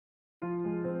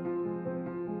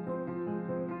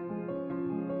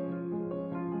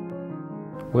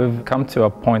We've come to a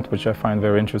point which I find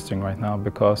very interesting right now,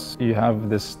 because you have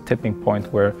this tipping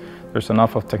point where there's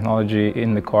enough of technology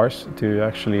in the cars to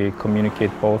actually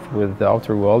communicate both with the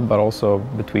outer world but also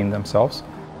between themselves.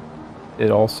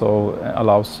 It also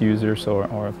allows users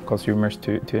or consumers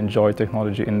to enjoy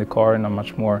technology in the car in a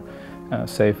much more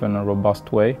safe and a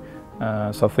robust way.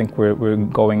 So I think we're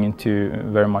going into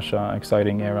very much an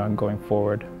exciting era going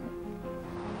forward.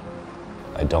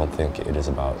 I don't think it is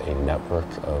about a network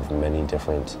of many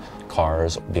different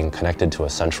cars being connected to a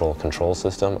central control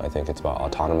system. I think it's about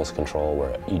autonomous control,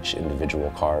 where each individual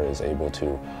car is able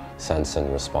to sense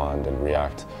and respond and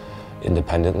react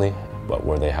independently, but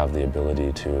where they have the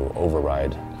ability to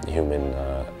override human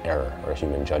error or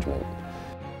human judgment.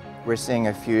 We're seeing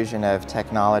a fusion of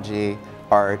technology,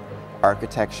 art,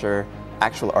 architecture,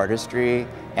 actual artistry,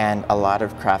 and a lot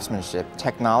of craftsmanship.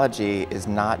 Technology is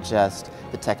not just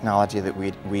the technology that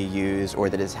we use or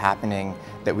that is happening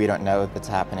that we don't know that's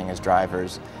happening as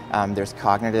drivers. There's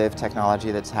cognitive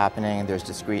technology that's happening, there's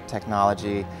discrete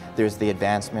technology, there's the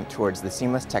advancement towards the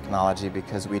seamless technology,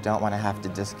 because we don't want to have to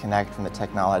disconnect from the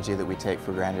technology that we take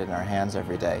for granted in our hands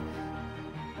every day.